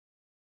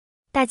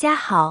大家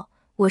好，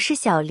我是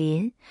小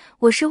林。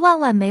我是万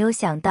万没有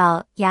想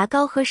到牙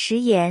膏和食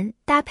盐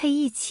搭配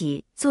一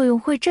起作用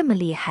会这么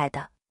厉害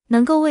的，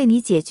能够为你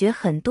解决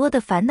很多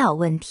的烦恼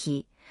问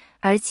题，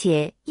而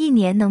且一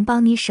年能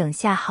帮你省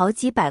下好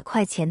几百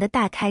块钱的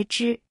大开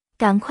支。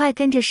赶快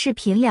跟着视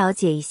频了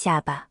解一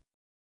下吧。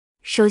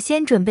首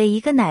先准备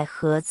一个奶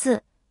盒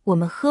子，我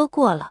们喝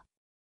过了。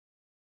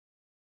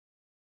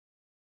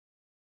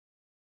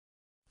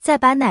再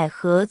把奶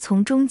盒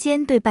从中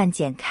间对半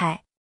剪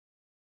开。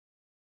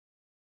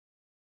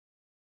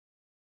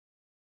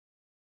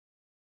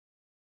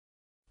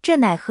这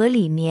奶盒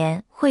里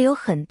面会有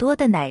很多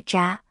的奶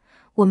渣，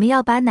我们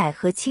要把奶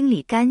盒清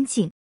理干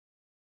净。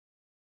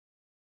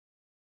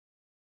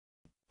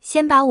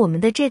先把我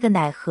们的这个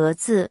奶盒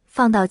子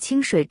放到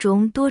清水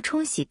中多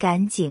冲洗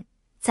干净，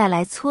再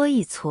来搓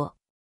一搓。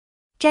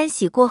沾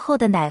洗过后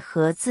的奶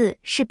盒子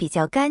是比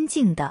较干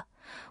净的，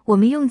我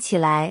们用起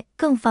来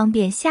更方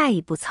便下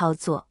一步操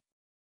作。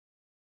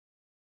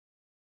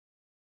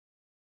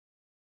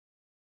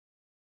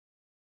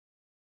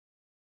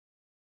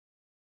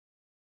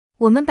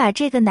我们把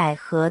这个奶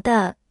盒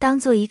的当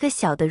做一个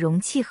小的容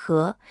器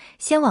盒，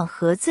先往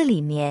盒子里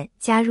面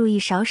加入一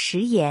勺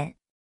食盐。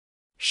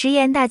食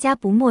盐大家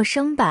不陌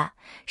生吧？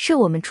是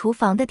我们厨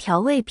房的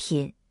调味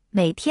品，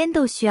每天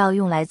都需要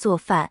用来做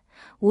饭，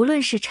无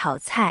论是炒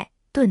菜、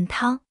炖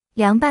汤、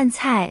凉拌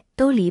菜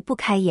都离不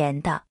开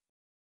盐的。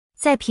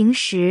在平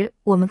时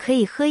我们可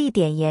以喝一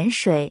点盐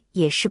水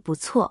也是不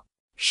错。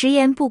食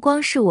盐不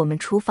光是我们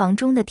厨房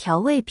中的调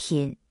味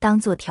品，当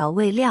做调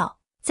味料，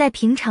在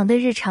平常的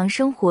日常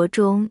生活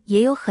中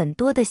也有很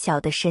多的小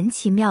的神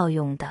奇妙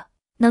用的，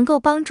能够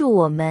帮助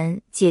我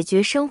们解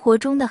决生活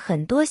中的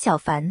很多小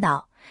烦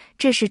恼。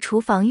这是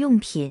厨房用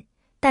品，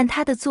但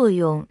它的作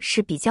用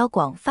是比较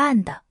广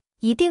泛的，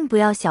一定不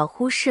要小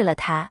忽视了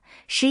它。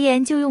食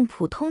盐就用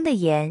普通的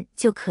盐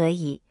就可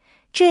以，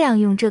这样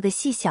用这个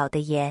细小的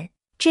盐，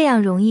这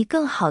样容易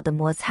更好的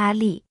摩擦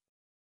力。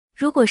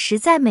如果实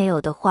在没有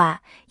的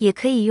话，也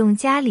可以用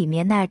家里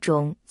面那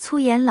种粗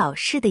盐老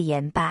式的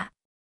盐巴，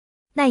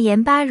那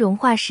盐巴融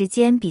化时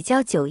间比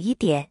较久一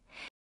点。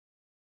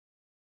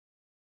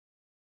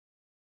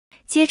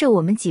接着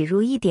我们挤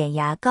入一点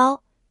牙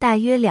膏，大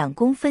约2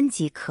公分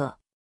即可。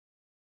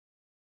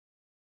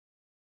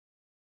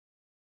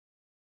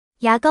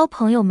牙膏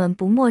朋友们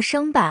不陌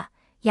生吧？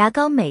牙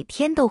膏每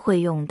天都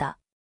会用的。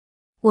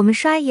我们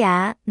刷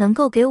牙能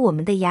够给我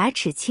们的牙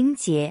齿清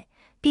洁，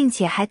并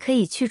且还可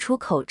以去除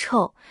口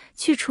臭，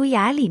去除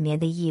牙里面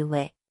的异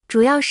味，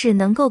主要是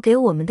能够给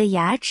我们的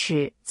牙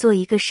齿做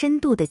一个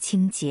深度的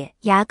清洁。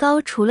牙膏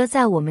除了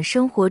在我们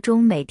生活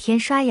中每天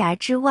刷牙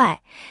之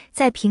外，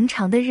在平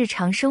常的日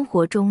常生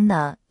活中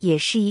呢，也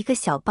是一个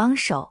小帮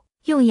手。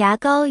用牙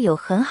膏有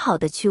很好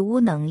的去污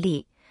能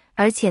力，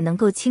而且能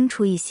够清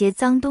除一些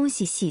脏东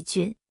西细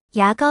菌。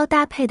牙膏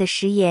搭配的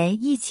食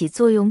盐一起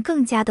作用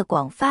更加的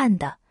广泛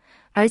的，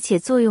而且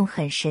作用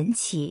很神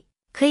奇，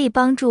可以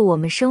帮助我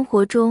们生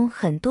活中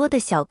很多的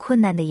小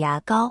困难的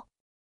牙膏。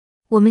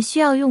我们需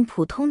要用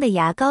普通的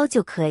牙膏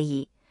就可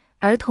以，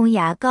儿童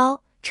牙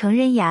膏、成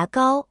人牙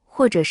膏，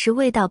或者是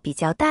味道比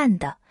较淡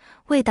的、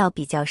味道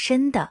比较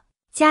深的，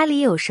家里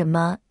有什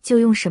么就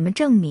用什么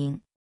证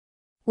明。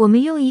我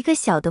们用一个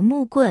小的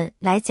木棍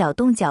来搅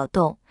动搅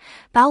动，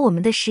把我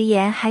们的食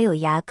盐还有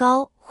牙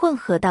膏混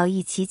合到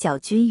一起搅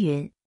均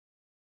匀。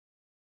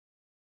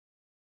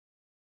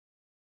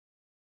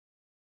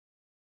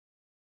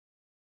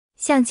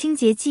像清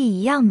洁剂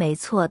一样没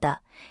错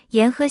的，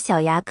盐和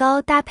小牙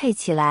膏搭配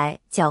起来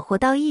搅和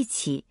到一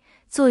起，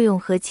作用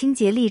和清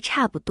洁力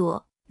差不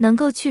多，能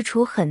够去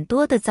除很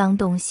多的脏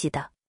东西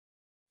的。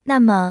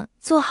那么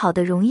做好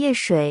的溶液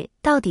水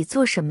到底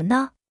做什么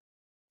呢？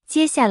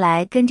接下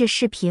来跟着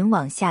视频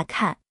往下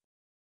看。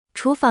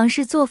厨房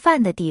是做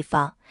饭的地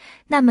方，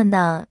那么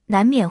呢，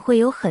难免会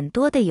有很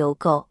多的油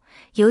垢，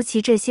尤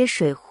其这些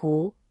水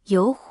壶、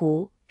油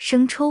壶、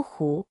生抽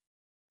壶。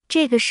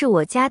这个是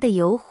我家的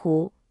油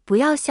壶，不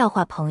要笑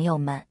话朋友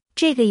们，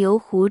这个油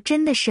壶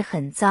真的是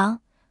很脏，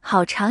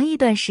好长一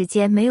段时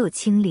间没有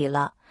清理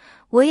了，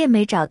我也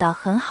没找到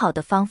很好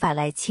的方法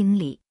来清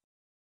理。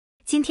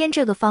今天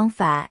这个方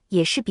法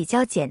也是比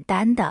较简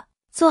单的，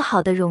做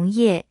好的溶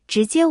液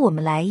直接我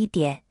们来一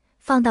点，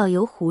放到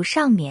油壶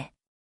上面。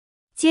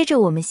接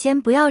着我们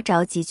先不要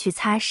着急去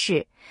擦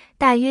拭，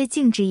大约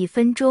静置1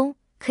分钟，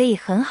可以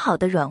很好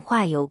的软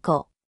化油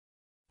垢。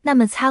那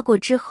么擦过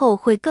之后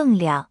会更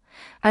亮，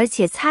而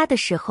且擦的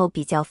时候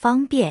比较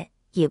方便，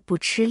也不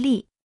吃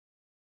力。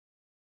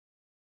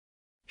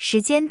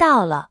时间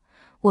到了，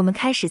我们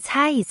开始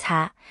擦一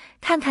擦，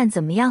看看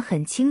怎么样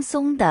很轻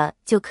松的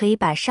就可以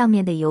把上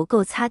面的油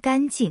垢擦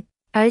干净，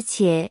而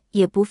且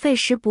也不费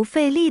时不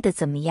费力的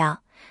怎么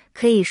样，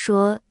可以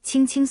说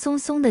轻轻松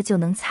松的就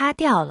能擦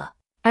掉了。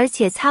而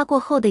且擦过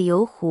后的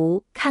油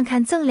壶看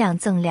看锃亮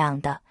锃亮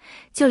的，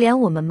就连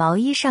我们毛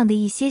衣上的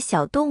一些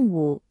小动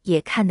物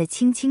也看得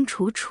清清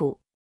楚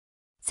楚。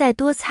再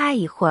多擦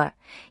一会儿，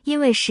因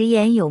为食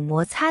盐有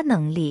摩擦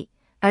能力，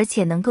而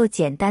且能够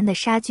简单的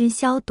杀菌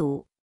消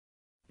毒。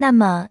那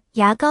么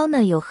牙膏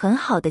呢有很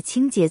好的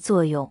清洁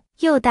作用，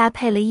又搭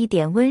配了一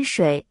点温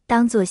水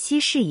当做稀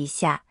释一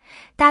下，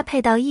搭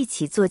配到一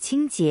起做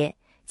清洁，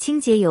清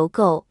洁油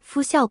垢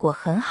敷效果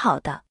很好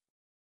的。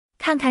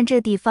看看这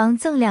地方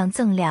锃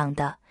亮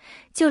的，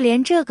就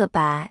连这个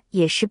把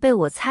也是被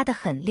我擦得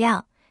很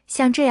亮，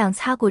像这样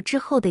擦过之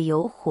后的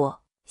油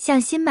火，像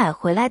新买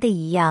回来的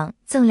一样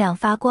锃亮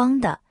发光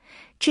的，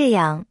这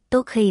样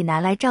都可以拿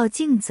来照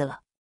镜子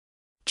了。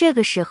这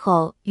个时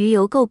候鱼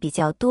油垢比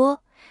较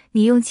多，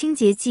你用清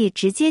洁剂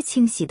直接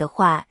清洗的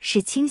话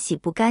是清洗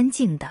不干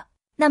净的，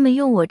那么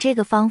用我这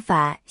个方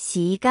法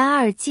洗一干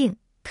二净，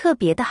特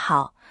别的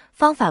好，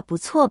方法不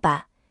错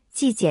吧？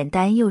既简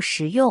单又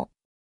实用。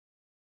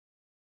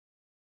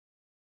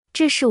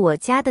这是我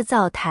家的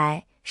灶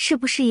台，是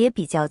不是也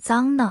比较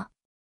脏呢？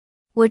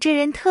我这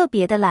人特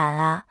别的懒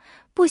啊，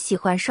不喜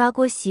欢刷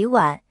锅洗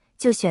碗，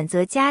就选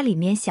择家里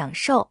面享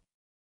受。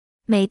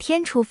每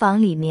天厨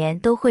房里面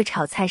都会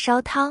炒菜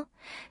烧汤，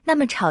那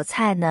么炒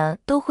菜呢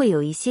都会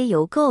有一些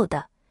油垢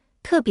的，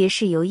特别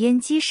是油烟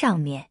机上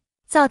面，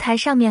灶台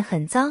上面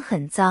很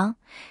脏，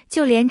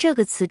就连这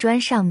个瓷砖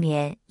上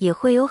面也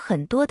会有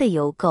很多的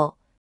油垢，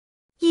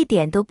一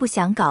点都不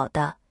想搞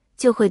的，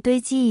就会堆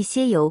积一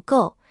些油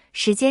垢，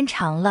时间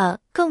长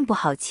了更不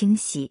好清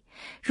洗，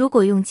如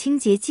果用清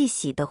洁剂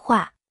洗的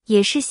话，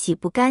也是洗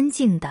不干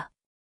净的。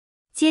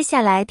接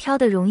下来挑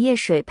的溶液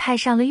水派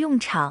上了用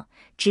场，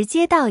直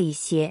接倒一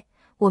些，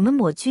我们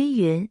抹均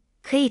匀，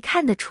可以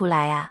看得出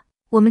来啊，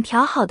我们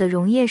调好的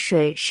溶液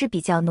水是比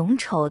较浓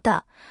稠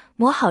的，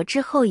抹好之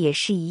后也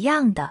是一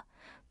样的，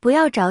不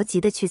要着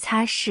急的去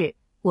擦拭，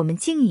我们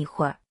静一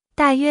会儿，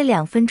大约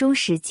2分钟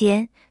时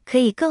间，可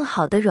以更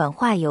好的软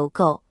化油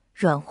垢，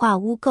软化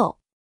污垢。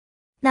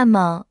那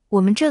么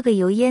我们这个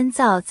油烟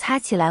灶擦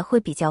起来会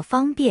比较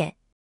方便。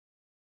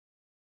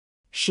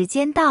时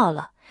间到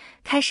了，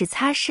开始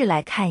擦拭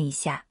来看一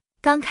下，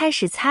刚开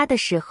始擦的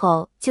时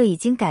候就已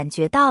经感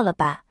觉到了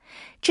吧？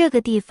这个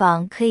地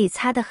方可以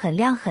擦得很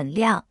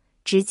亮，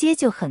直接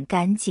就很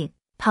干净，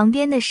旁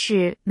边的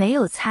是没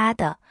有擦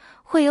的，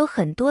会有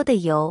很多的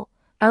油，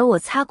而我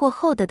擦过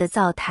后的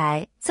灶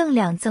台锃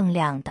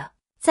亮的。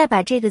再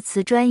把这个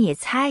瓷砖也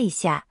擦一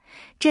下，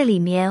这里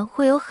面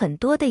会有很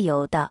多的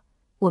油的，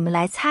我们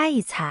来擦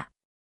一擦。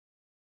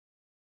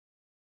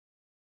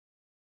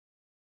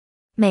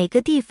每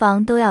个地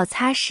方都要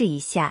擦拭一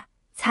下，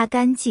擦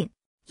干净，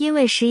因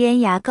为食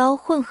盐牙膏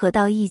混合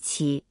到一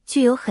起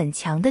具有很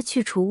强的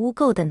去除污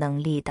垢的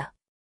能力的，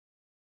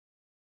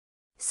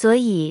所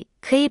以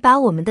可以把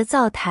我们的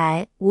灶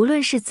台无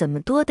论是怎么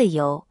多的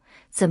油，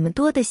怎么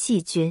多的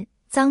细菌、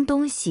脏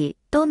东西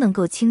都能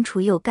够清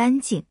除又干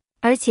净，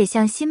而且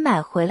像新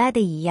买回来的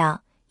一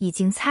样，已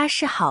经擦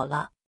拭好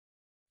了。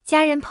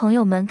家人朋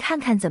友们看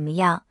看怎么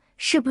样？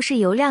是不是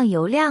油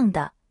亮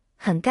的，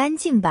很干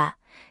净吧？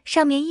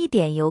上面一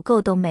点油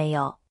垢都没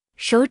有，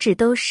手指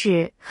都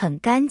是很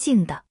干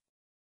净的。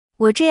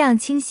我这样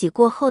清洗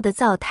过后的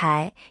灶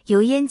台，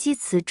油烟机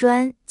瓷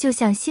砖就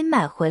像新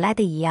买回来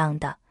的一样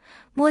的，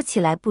摸起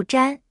来不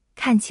粘，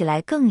看起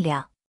来更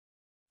亮。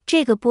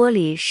这个玻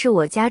璃是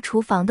我家厨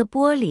房的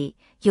玻璃，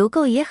油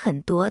垢也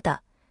很多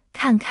的，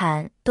看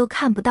看都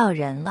看不到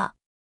人了。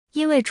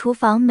因为厨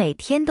房每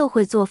天都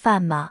会做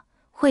饭嘛，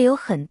会有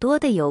很多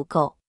的油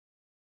垢。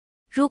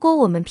如果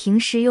我们平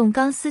时用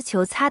钢丝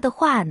球擦的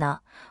话呢，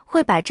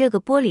会把这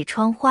个玻璃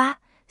窗花，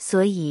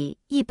所以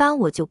一般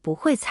我就不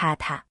会擦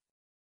它。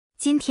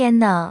今天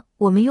呢，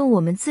我们用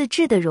我们自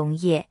制的溶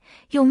液，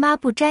用抹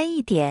布沾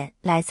一点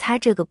来擦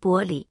这个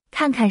玻璃，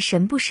看看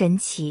神不神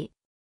奇。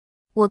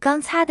我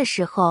刚擦的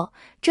时候，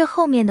这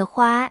后面的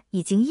花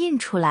已经印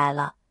出来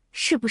了，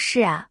是不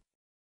是啊？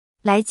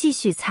来继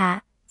续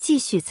擦，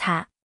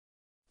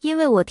因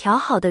为我调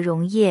好的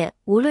溶液，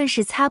无论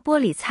是擦玻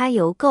璃、擦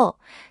油垢、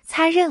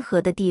擦任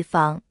何的地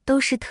方，都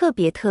是特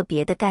别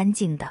的干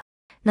净的，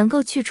能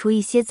够去除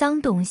一些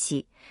脏东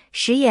西。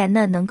食盐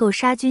呢，能够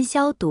杀菌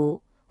消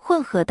毒，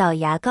混合到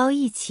牙膏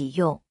一起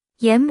用，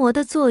研磨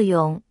的作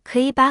用可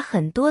以把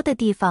很多的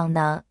地方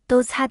呢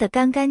都擦得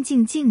干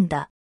净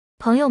的。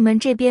朋友们，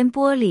这边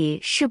玻璃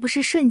是不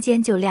是瞬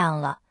间就亮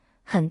了？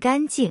很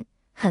干净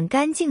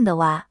的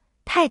哇，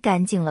太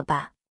干净了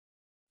吧！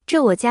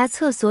这我家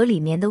厕所里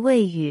面的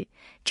卫浴，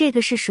这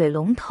个是水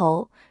龙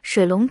头，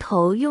水龙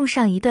头用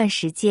上一段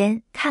时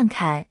间，看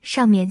看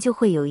上面就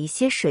会有一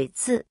些水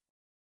渍。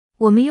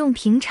我们用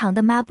平常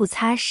的抹布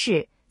擦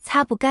拭，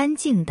擦不干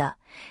净的，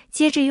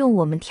接着用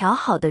我们调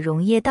好的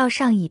溶液倒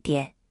上一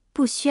点，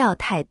不需要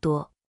太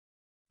多。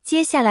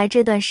接下来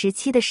这段时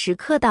期的时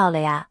刻到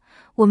了呀，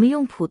我们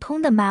用普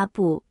通的抹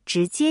布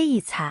直接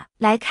一擦，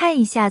来看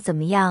一下怎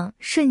么样，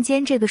瞬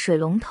间这个水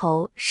龙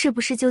头是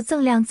不是就锃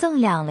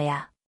亮了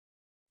呀？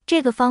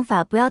这个方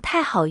法不要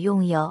太好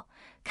用哟，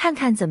看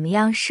看怎么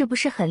样，是不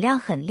是很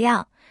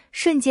亮，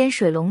瞬间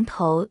水龙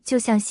头就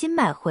像新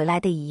买回来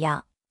的一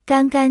样，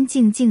干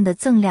净的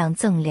锃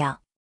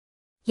亮。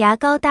牙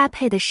膏搭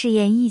配的试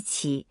验一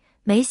起，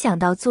没想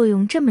到作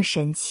用这么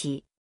神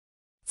奇，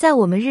在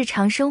我们日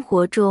常生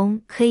活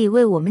中可以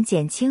为我们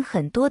减轻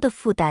很多的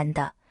负担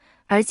的，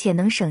而且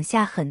能省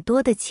下很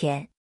多的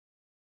钱。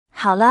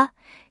好了，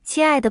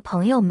亲爱的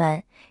朋友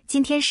们，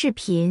今天视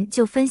频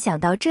就分享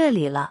到这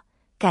里了，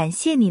感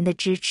谢您的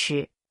支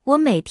持。我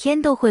每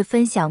天都会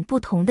分享不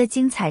同的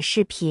精彩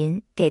视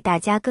频给大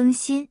家更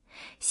新，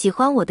喜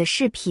欢我的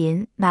视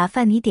频，麻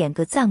烦你点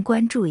个赞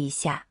关注一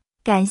下，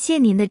感谢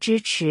您的支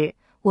持，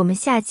我们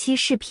下期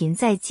视频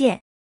再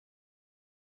见。